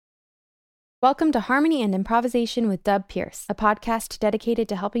Welcome to Harmony and Improvisation with Dub Pierce, a podcast dedicated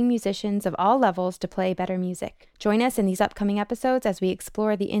to helping musicians of all levels to play better music. Join us in these upcoming episodes as we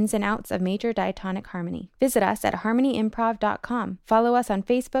explore the ins and outs of major diatonic harmony. Visit us at harmonyimprov.com. Follow us on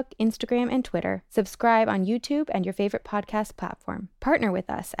Facebook, Instagram, and Twitter. Subscribe on YouTube and your favorite podcast platform. Partner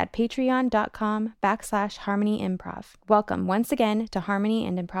with us at patreon.com/harmonyimprov. Welcome once again to Harmony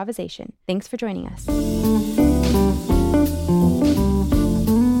and Improvisation. Thanks for joining us.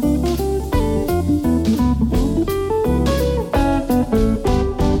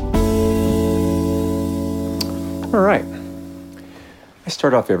 All right. I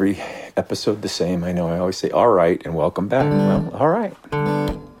start off every episode the same. I know I always say, all right, and welcome back. Well, all right.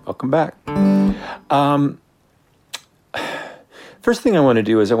 Welcome back. First thing I want to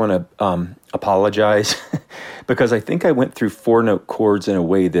do is I want to apologize because I think I went through 4-note chords in a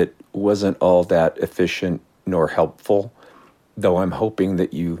way that wasn't all that efficient nor helpful, though I'm hoping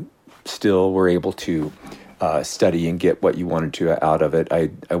that you still were able to study and get what you wanted to out of it.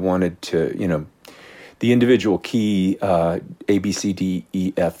 I wanted to, the individual key, A, B, C, D,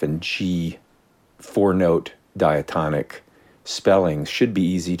 E, F, and G 4-note diatonic spellings should be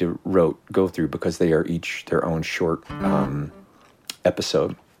easy to go through because they are each their own short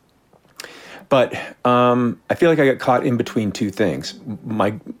episode. But I feel like I got caught in between two things.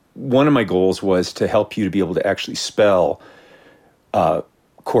 One of my goals was to help you to be able to actually spell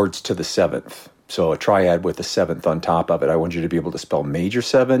chords to the seventh. So a triad with a seventh on top of it. I want you to be able to spell major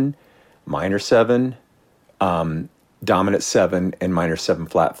 7, minor 7, dominant 7, and minor 7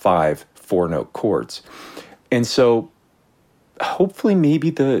 flat 5 4-note chords. And so hopefully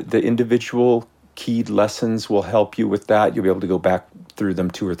maybe the individual keyed lessons will help you with that. You'll be able to go back through them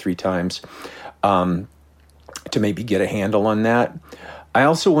 2 or 3 times to maybe get a handle on that. I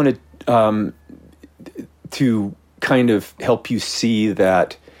also wanted to kind of help you see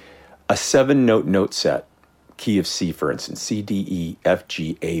that a 7-note note set, key of C, for instance, C, D, E, F,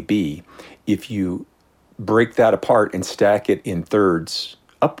 G, A, B, if you break that apart and stack it in thirds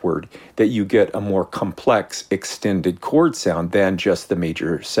upward, that you get a more complex extended chord sound than just the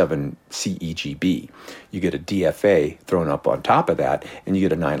major 7 C, E, G, B. You get a DFA thrown up on top of that, and you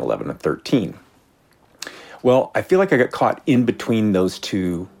get a 9, 11, and 13. Well, I feel like I got caught in between those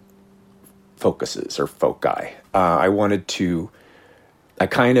two focuses or foci. I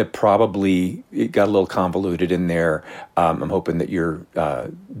kind of probably, it got a little convoluted in there. I'm hoping that you're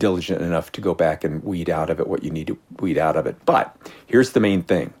diligent enough to go back and weed out of it what you need to weed out of it. But here's the main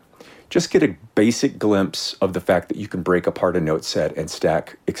thing. Just get a basic glimpse of the fact that you can break apart a note set and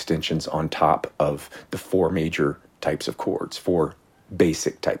stack extensions on top of the 4 major types of chords, 4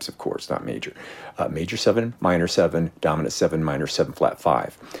 basic types of chords, not major. Major 7, minor 7, dominant 7, minor 7 flat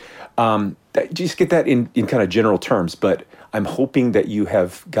 5. Just get that in kind of general terms, but I'm hoping that you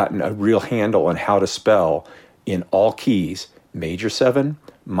have gotten a real handle on how to spell in all keys, major 7,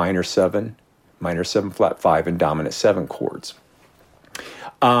 minor 7, minor 7 flat 5, and dominant 7 chords.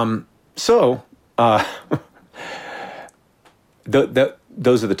 Those are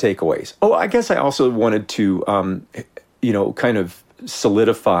the takeaways. Oh, I guess I also wanted to, kind of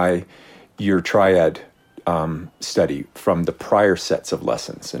solidify your triad study from the prior sets of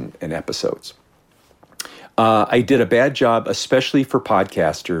lessons and episodes. I did a bad job, especially for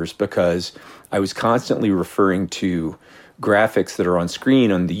podcasters, because I was constantly referring to graphics that are on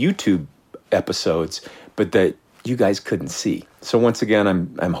screen on the YouTube episodes, but that you guys couldn't see. So once again,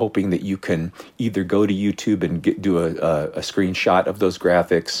 I'm hoping that you can either go to YouTube and do a screenshot of those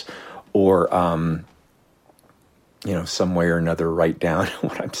graphics, or some way or another write down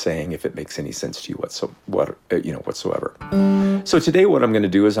what I'm saying if it makes any sense to you whatsoever. So today, what I'm going to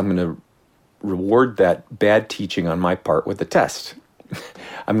do is I'm going to reward that bad teaching on my part with a test.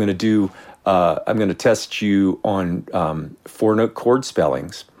 I'm going to test you on 4-note chord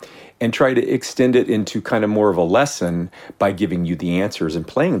spellings and try to extend it into kind of more of a lesson by giving you the answers and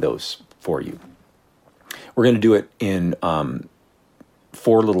playing those for you. We're going to do it in 4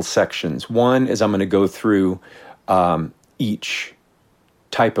 little sections. One is I'm going to go through each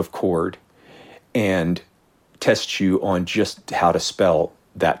type of chord and test you on just how to spell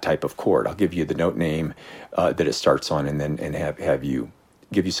that type of chord. I'll give you the note name that it starts on, and have you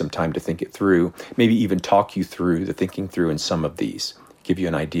give you some time to think it through. Maybe even talk you through the thinking through in some of these. Give you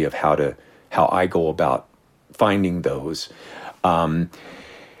an idea of how I go about finding those.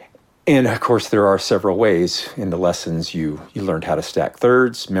 And of course, there are several ways in the lessons. You learned how to stack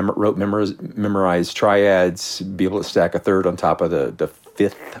thirds, memorize triads, be able to stack a third on top of the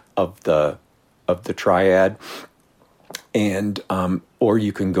fifth of the triad, and or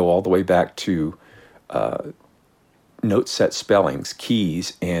you can go all the way back to note set spellings,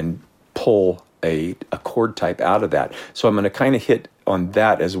 keys, and pull a chord type out of that. So I'm going to kind of hit on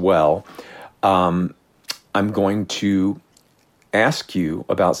that as well. I'm going to ask you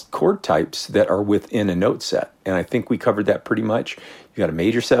about chord types that are within a note set. And I think we covered that pretty much. You got a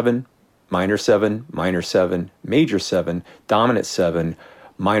major 7, minor 7, minor 7, major 7, dominant 7,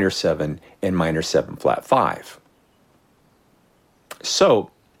 minor 7, and minor 7 flat 5.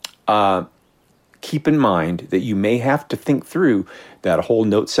 So keep in mind that you may have to think through that whole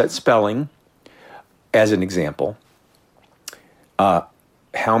note set spelling as an example.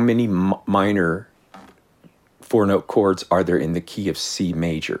 How many minor 4-note chords are there in the key of C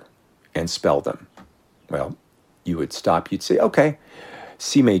major, and spell them? Well, you would stop. You'd say, okay,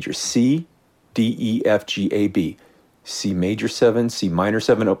 C major, C, D, E, F, G, A, B. C major 7, C minor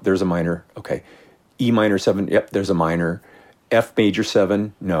 7, oh, there's a minor. Okay. E minor 7, yep, there's a minor. F major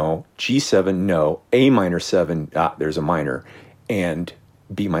 7, no. G7, no. A minor 7, there's a minor. And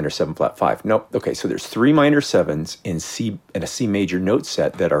B minor 7 flat 5. Nope. Okay, so there's 3 minor 7s in a C major note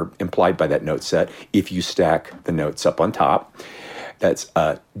set that are implied by that note set if you stack the notes up on top. That's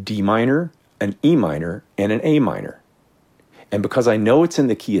a D minor, an E minor, and an A minor. And because I know it's in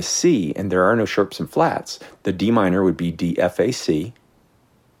the key of C and there are no sharps and flats, the D minor would be D, F, A, C.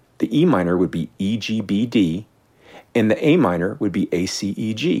 The E minor would be E, G, B, D. And the A minor would be A, C,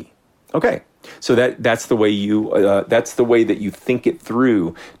 E, G. Okay. So that's the way that you think it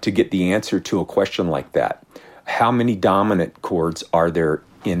through to get the answer to a question like that. How many dominant chords are there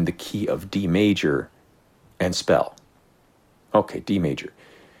in the key of D major, and spell? Okay, D major.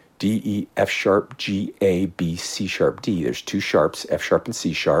 D, E, F sharp, G, A, B, C sharp, D. There's 2 sharps, F sharp and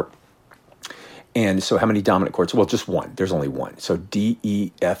C sharp. And so how many dominant chords? Well, just one. There's only one. So D, E,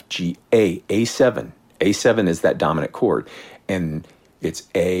 F, G, A, A7. A7 is that dominant chord. And it's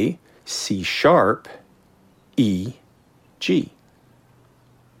A, C sharp, E, G.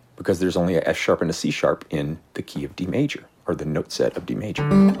 Because there's only a F sharp and a C sharp in the key of D major, or the note set of D major.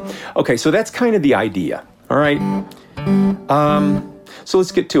 Okay, so that's kind of the idea. All right. So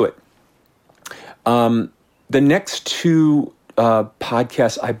let's get to it. The next 2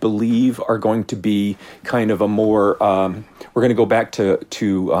 podcasts, I believe, are going to be kind of a more, we're going to go back to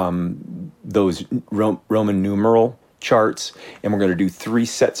those Roman numeral charts, and we're going to do 3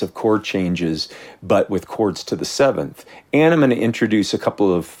 sets of chord changes, but with chords to the 7th. And I'm going to introduce a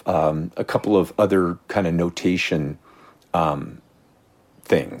couple of other kind of notation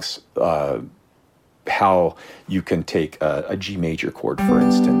things. How you can take a G major chord, for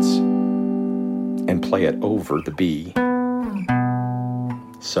instance, and play it over the B.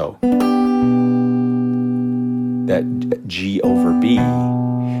 So that G over B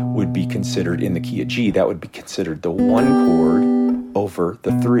would be considered in the key of G. That would be considered the 1 chord over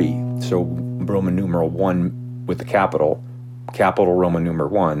the 3. So Roman numeral 1 with the capital Roman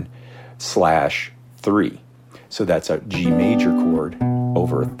numeral 1 / 3. So that's a G major chord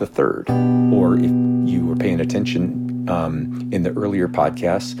over the 3rd. Or if you were paying attention in the earlier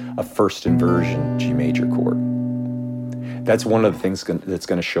podcasts, a first inversion G major chord. That's one of the things that's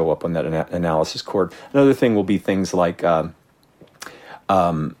going to show up on that analysis chord. Another thing will be things like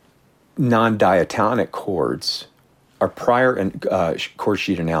non-diatonic chords. Our prior chord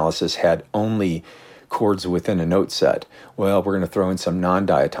sheet analysis had only chords within a note set. Well, we're going to throw in some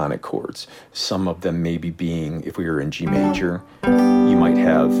non-diatonic chords. Some of them maybe being, if we were in G major, you might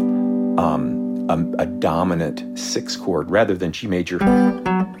have a dominant 6 chord rather than G major be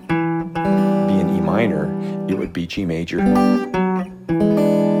in E minor. It would be G major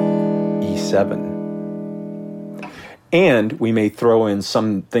E7. And we may throw in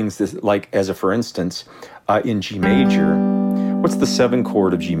some things that, like, as a for instance, in G major, what's the 7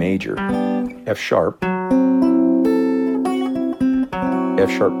 chord of G major? F sharp, minor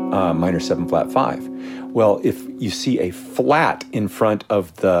 7 flat 5. Well, if you see a flat in front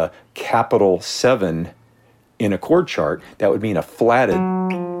of the capital 7 in a chord chart, that would mean a flatted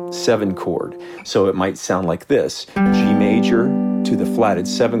 7 chord. So it might sound like this: G major to the flatted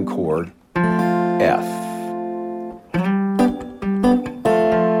 7 chord, F.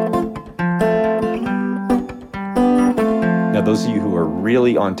 Now, those of you who are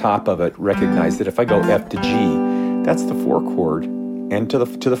really on top of it recognize that if I go F to G, that's the 4 chord, and to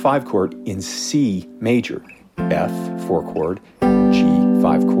the 5 chord in C major. F, 4 chord, G,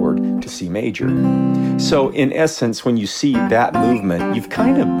 5 chord to C major. So in essence, when you see that movement, you've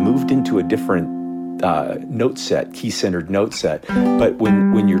kind of moved into a different note set, key-centered note set. But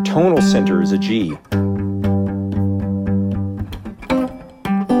when your tonal center is a G,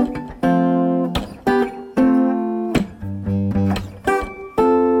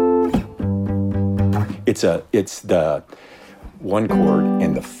 it's the 1 chord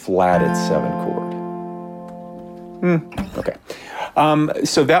and the flatted 7 chord. Okay.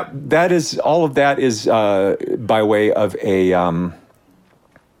 So that is, all of that is by way of a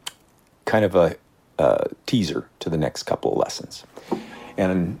kind of a teaser to the next couple of lessons.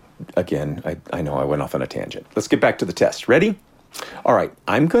 And again, I know I went off on a tangent. Let's get back to the test. Ready? All right.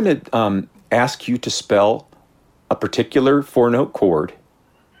 I'm going to ask you to spell a particular 4-note chord.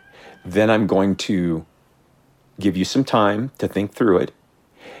 Then I'm going to give you some time to think through it.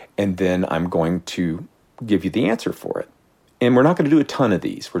 And then I'm going to give you the answer for it. And we're not going to do a ton of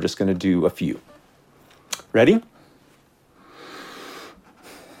these. We're just going to do a few. Ready?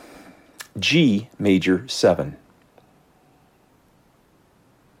 G major 7.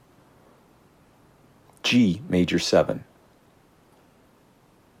 G major 7.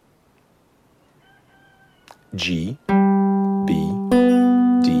 G, B,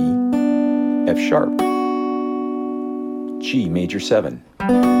 D, F sharp. G major 7.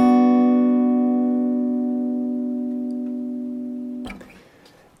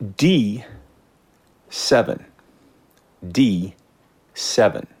 D 7. D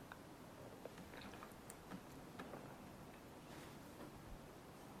 7.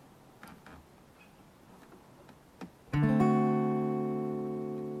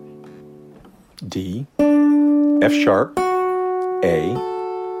 D, F sharp, A,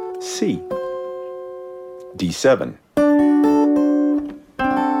 C. D7.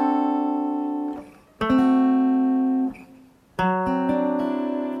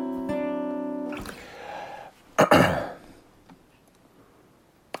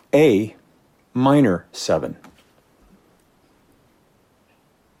 A minor 7.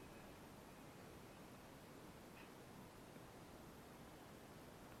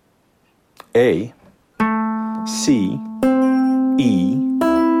 A, C, E,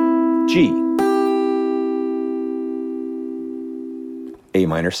 G. A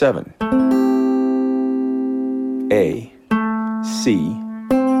minor 7. A, C,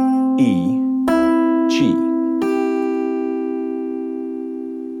 E, G.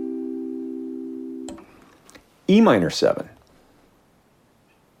 E minor 7.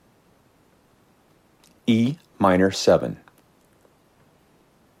 E minor 7.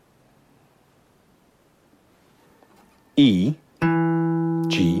 E,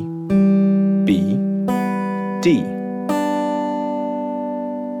 G, B, D.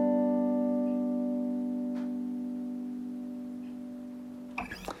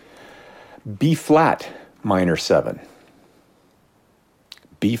 B flat minor 7.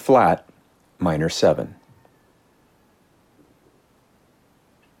 B flat minor 7.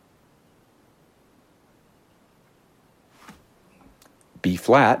 B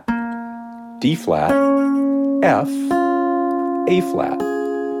flat, D flat, F, A flat.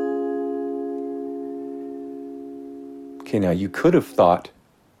 Okay, now you could have thought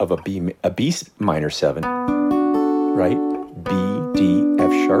of a B minor 7, right? B, D,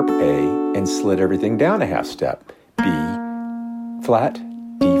 F sharp, A, and slid everything down a half step. B flat,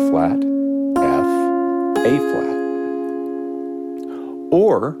 D flat, F, A flat.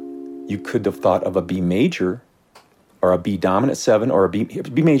 Or you could have thought of a B major or a B dominant 7 or a B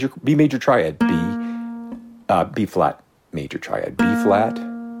major triad, B flat major triad, B flat,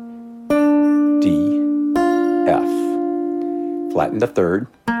 D, F, flatten the third,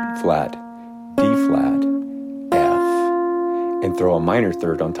 flat, D flat, F, and throw a minor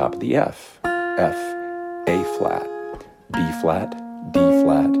third on top of the F, A flat, B flat, D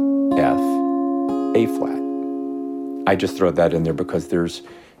flat, F, A flat. I just throw that in there because there's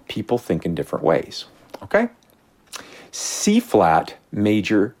people think in different ways, okay? C flat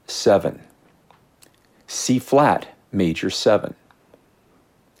major 7. C flat major 7.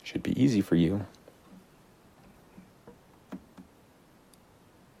 Should be easy for you.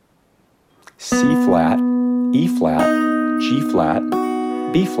 C flat, E flat, G flat,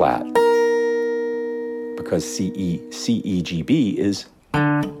 B flat. Because C, E, G, B is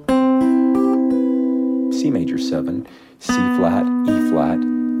C major 7, C flat, E flat,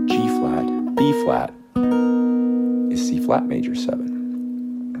 G flat, B flat is C flat major 7.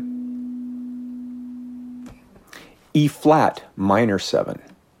 E flat minor 7.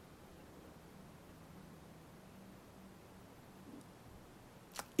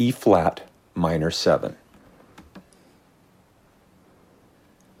 E flat minor 7.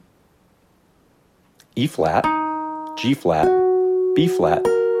 E flat, G flat, B flat,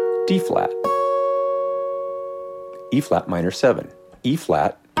 D flat. E flat minor 7. E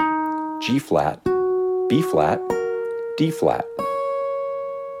flat, G flat, B flat, D flat.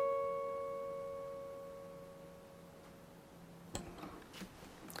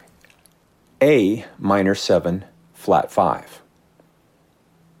 A minor 7 flat 5.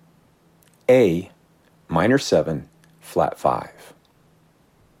 A minor 7, flat 5.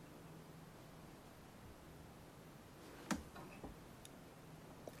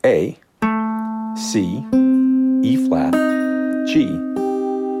 A, C, E flat, G.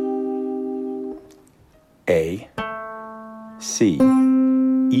 A, C,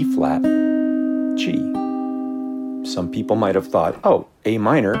 E flat, G. Some people might have thought, oh, A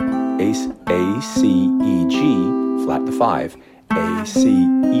minor, A, C, E, G, flat to 5, A, C,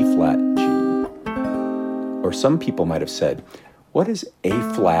 E flat, G. Or some people might have said, what is A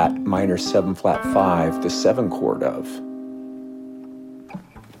flat minor 7 flat 5 the 7 chord of?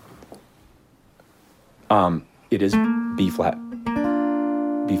 It is B flat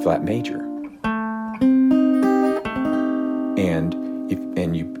major. And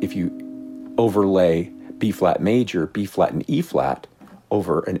if you overlay B flat major, B flat and E flat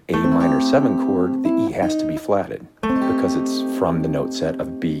over an A minor 7 chord, the E has to be flatted because it's from the note set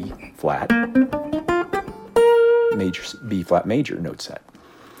of B flat major, B flat major note set.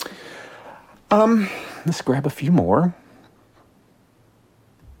 Let's grab a few more.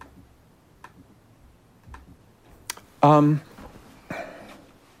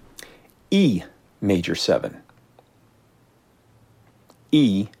 E major 7.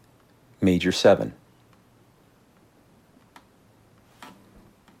 E major 7.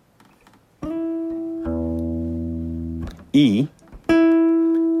 E,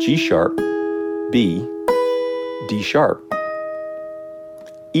 G sharp, B, D sharp.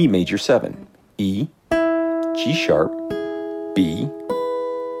 E major 7. E, G sharp, B,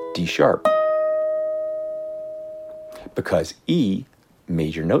 D sharp. Because E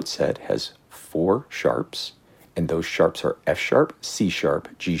major note set has 4 sharps, and those sharps are F sharp, C sharp,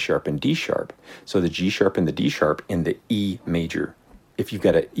 G sharp, and D sharp. So the G sharp and the D sharp in the E major, if you've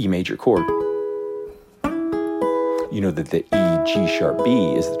got an E major chord, you know that the E, G sharp,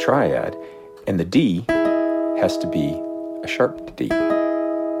 B is the triad, and the D has to be a sharp D.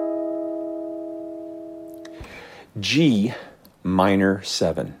 G minor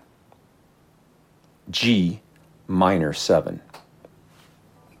 7. G minor 7.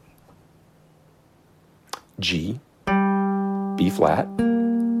 G, B flat,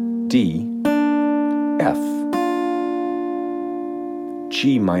 D, F.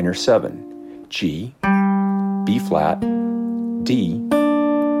 G minor 7. G, B flat, D,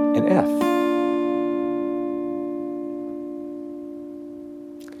 and F.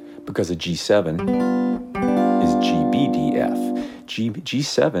 Because a G7 is G, B, D, F.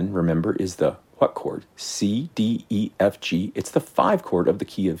 G7, remember, is the what chord? C, D, E, F, G. It's the 5 chord of the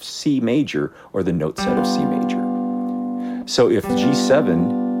key of C major, or the note set of C major. So if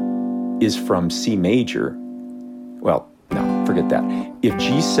G7 is from C major, well, no, forget that. If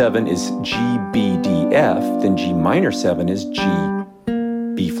G7 is G, B, D, F, then G minor 7 is G,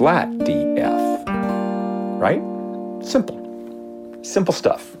 B flat, D, F. Right? Simple. Simple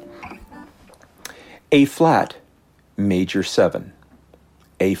stuff. A flat, major 7.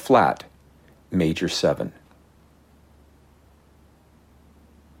 A flat, major 7.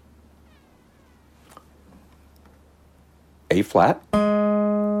 A flat,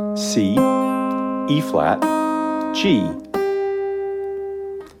 C, E flat, G.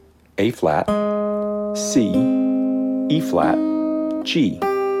 A flat, C, E flat, G.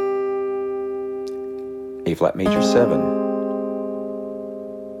 A flat major 7.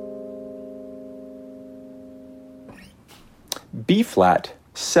 B flat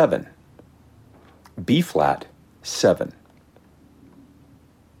 7. B flat 7.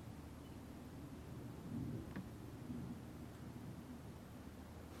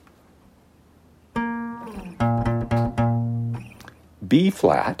 B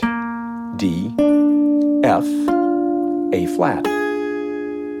flat, D, F, A flat.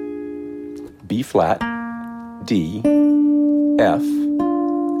 B flat, D, F,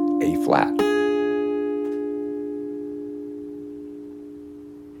 A flat.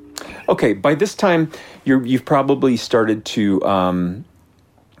 Okay, by this time, you've probably started to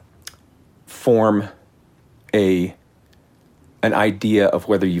form an idea of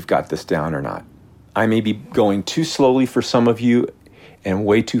whether you've got this down or not. I may be going too slowly for some of you and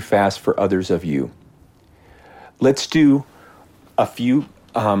way too fast for others of you. Let's do a few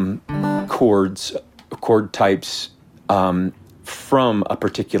chord types from a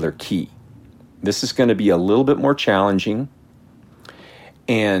particular key. This is going to be a little bit more challenging,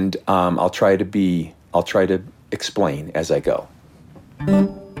 and I'll try to explain as I go.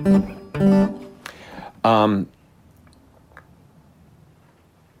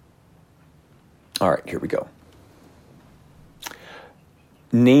 All right, here we go.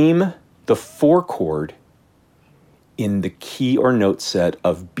 Name the 4 chord in the key or note set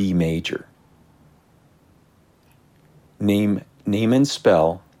of B major. Name and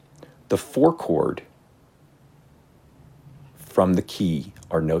spell the 4 chord from the key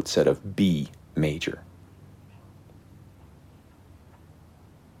or note set of B major.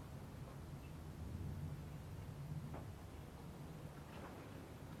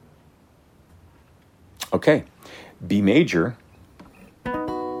 Okay, B major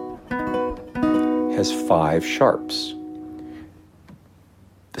has 5 sharps.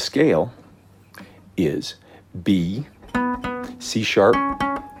 The scale is B, C sharp,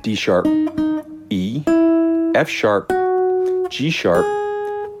 D sharp, E, F sharp, G sharp,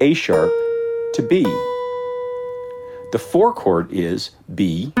 A sharp to B. The 4 chord is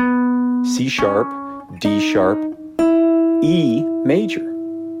B, C sharp, D sharp, E major.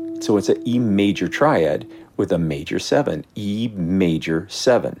 So it's an E major triad with a major 7, E major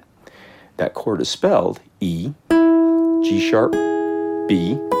 7. That chord is spelled E, G sharp,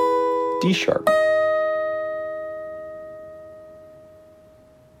 B, D sharp.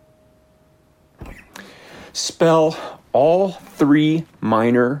 Spell all 3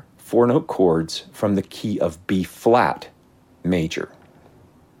 minor 4-note chords from the key of B flat major.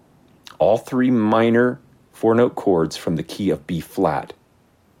 All 3 minor 4-note chords from the key of B flat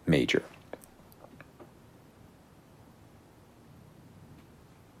major.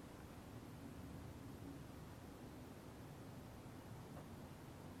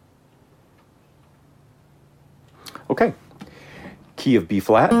 Okay, key of B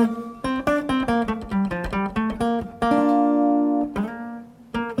flat.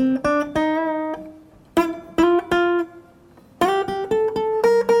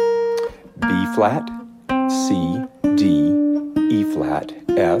 B flat, C, D, E flat,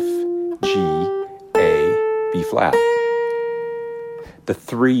 F, G, A, B flat. The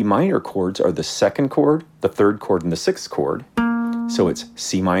 3 minor chords are the 2nd chord, the 3rd chord, and the 6th chord. So it's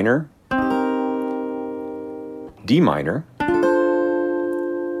C minor, D minor,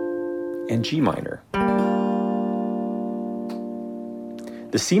 and G minor.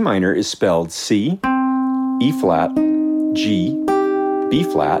 The C minor is spelled C, E flat, G, B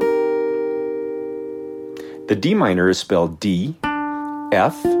flat. The D minor is spelled D,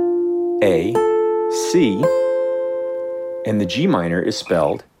 F, A, C, and the G minor is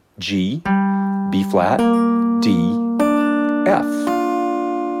spelled G, B flat, D, F.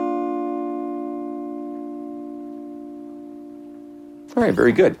 All right,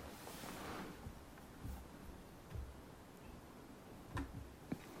 very good.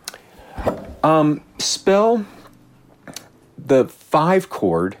 Spell the 5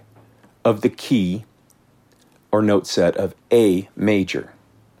 chord of the key or note set of A major.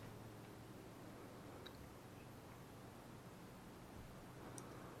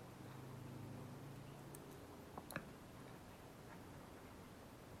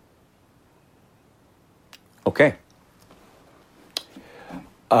 Okay.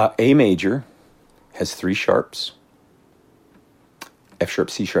 A major has 3 sharps. F sharp,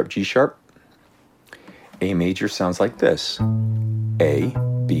 C sharp, G sharp. A major sounds like this. A,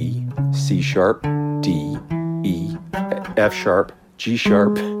 B, C sharp, D, E, F sharp, G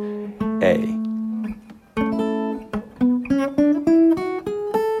sharp, A.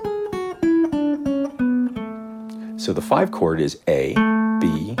 So the 5 chord is A,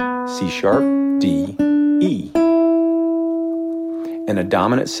 B, C sharp, D, E. And a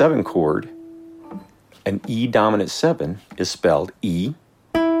dominant 7 chord, an E dominant 7, is spelled E,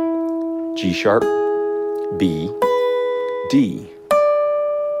 G sharp, B, D.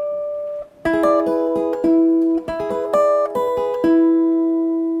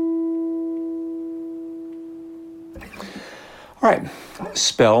 All right,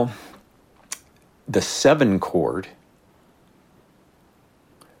 spell the 7 chord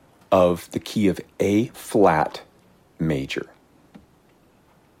of the key of A flat major.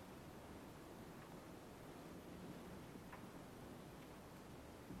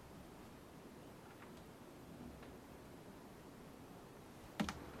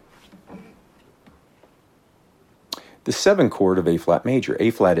 The 7 chord of A flat major. A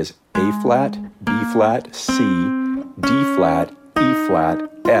flat is A flat, B flat, C, D flat, E flat,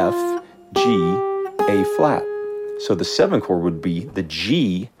 F, G, A flat. So the 7 chord would be the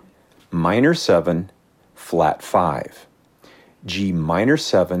G minor 7, flat 5. G minor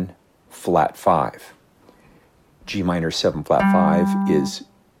 7, flat 5. G minor 7, flat 5 is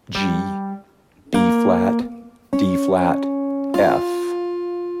G, B flat, D flat, F,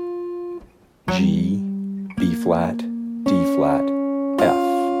 G, B flat, D flat, F.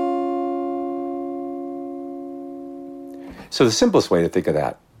 So the simplest way to think of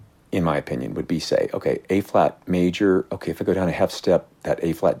that in my opinion, would be say, okay, A flat major. Okay, if I go down a half step, that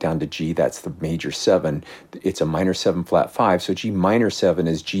A flat down to G, that's the major 7. It's a minor 7 flat 5. So G minor 7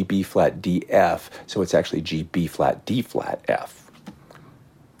 is G B flat D F. So it's actually G B flat D flat F.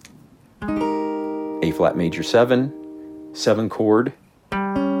 A flat major 7 chord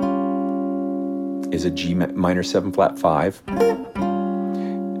is a G minor 7 flat 5.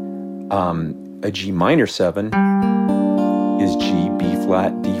 A G minor 7 is G B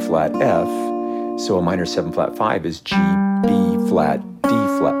flat D flat F. So a minor 7 flat 5 is G B flat D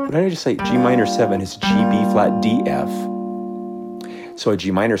flat. What did I just say? G minor 7 is G B flat D F. So a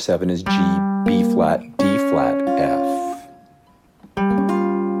G minor 7 is G B flat D flat F.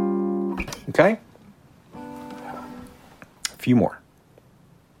 Okay? A few more.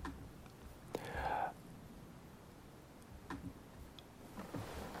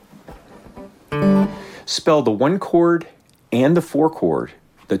 Spell the 1 chord and the 4 chord,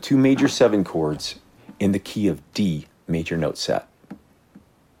 the 2 major 7 chords, in the key of D major note set.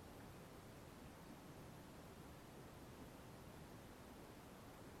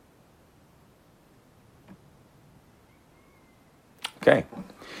 Okay.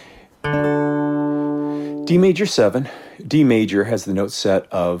 D major 7. D major has the note set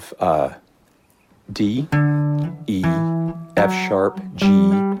of D, E, F sharp, G,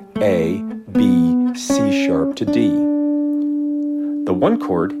 A, B, C sharp to D. The 1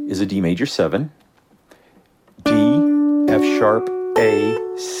 chord is a D major 7, D, F sharp, A,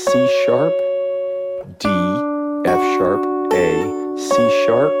 C sharp, D, F sharp, A, C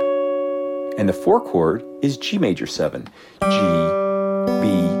sharp, and the 4 chord is G major 7, G,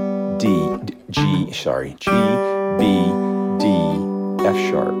 B, D, G, B, D, F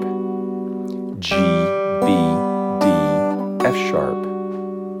sharp, G, B, D, F sharp.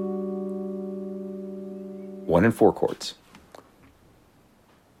 1 and 4 chords.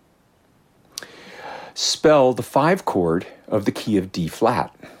 Spell the 5 chord of the key of D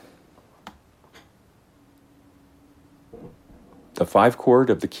flat. The 5 chord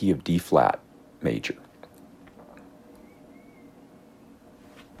of the key of D flat major.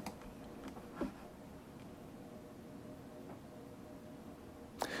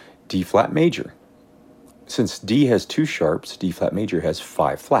 D flat major. Since D has 2 sharps, D flat major has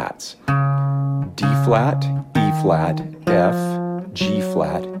 5 flats. D flat, E flat, F, G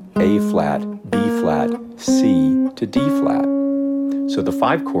flat, A flat, B flat, C to D flat. So the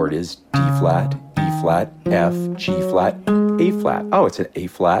 5 chord is D flat, E flat, F, G flat, A flat. Oh, it's an A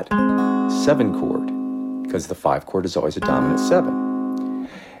flat 7 chord because the 5 chord is always a dominant 7.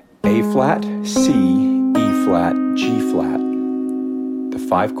 A flat, C, E flat, G flat. The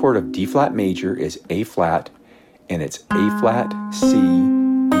 5 chord of D flat major is A flat, and it's A flat, C,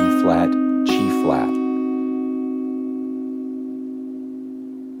 E flat, G flat.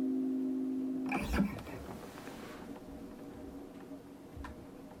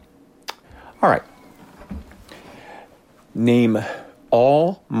 All right. Name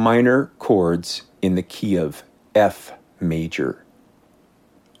all minor chords in the key of F major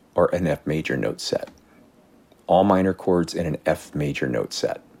or an F major note set. All minor chords in an F major note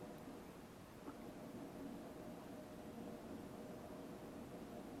set.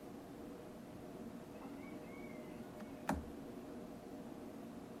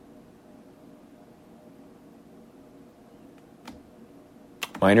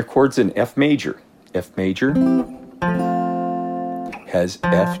 Minor chords in F major. F major has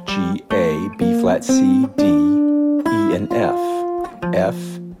F, G, A, B flat, C, D, E, and F. F,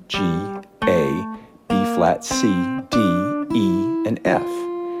 G, A, B flat, C, D, E, and F.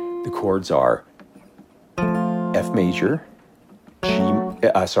 The chords are F major,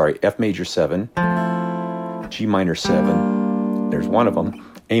 F major 7, G minor 7, there's one of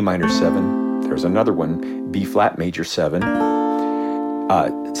them, A minor 7, there's another one, B flat major 7,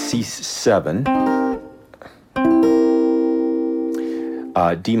 C7,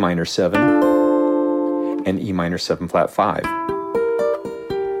 D minor 7, and E minor 7 flat 5.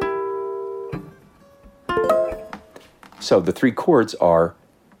 So the 3 chords are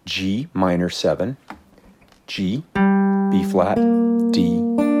G minor 7, G, B flat, D,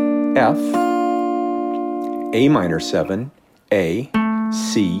 F, A minor 7, A,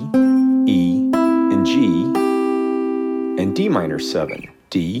 C, E, and G, and D minor 7,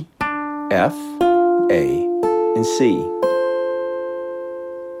 D, F, A, and C.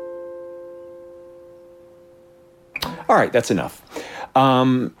 All right, that's enough.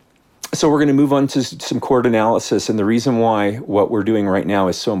 So we're going to move on to some chord analysis. And the reason why what we're doing right now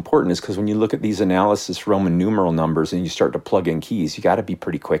is so important is because when you look at these analysis Roman numeral numbers and you start to plug in keys, you got to be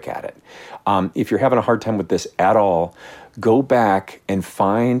pretty quick at it. If you're having a hard time with this at all, go back and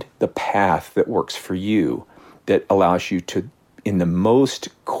find the path that works for you, that allows you to, in the most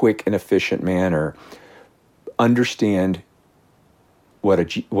quick and efficient manner, understand what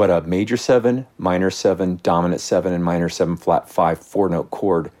a major 7, minor 7, dominant 7, and minor 7 flat 5 4-note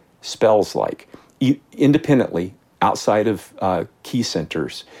chord spells like, independently, outside of key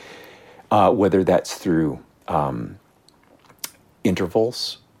centers, whether that's through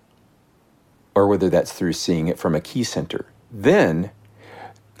intervals or whether that's through seeing it from a key center. Then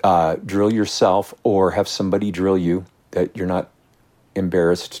drill yourself or have somebody drill you that you're not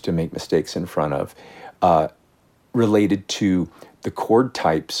embarrassed to make mistakes in front of, related to the chord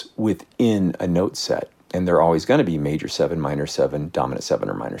types within a note set. And they're always going to be major 7, minor 7, dominant 7,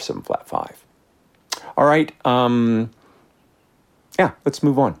 or minor 7 flat 5. All right. Let's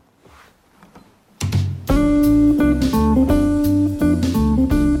move on.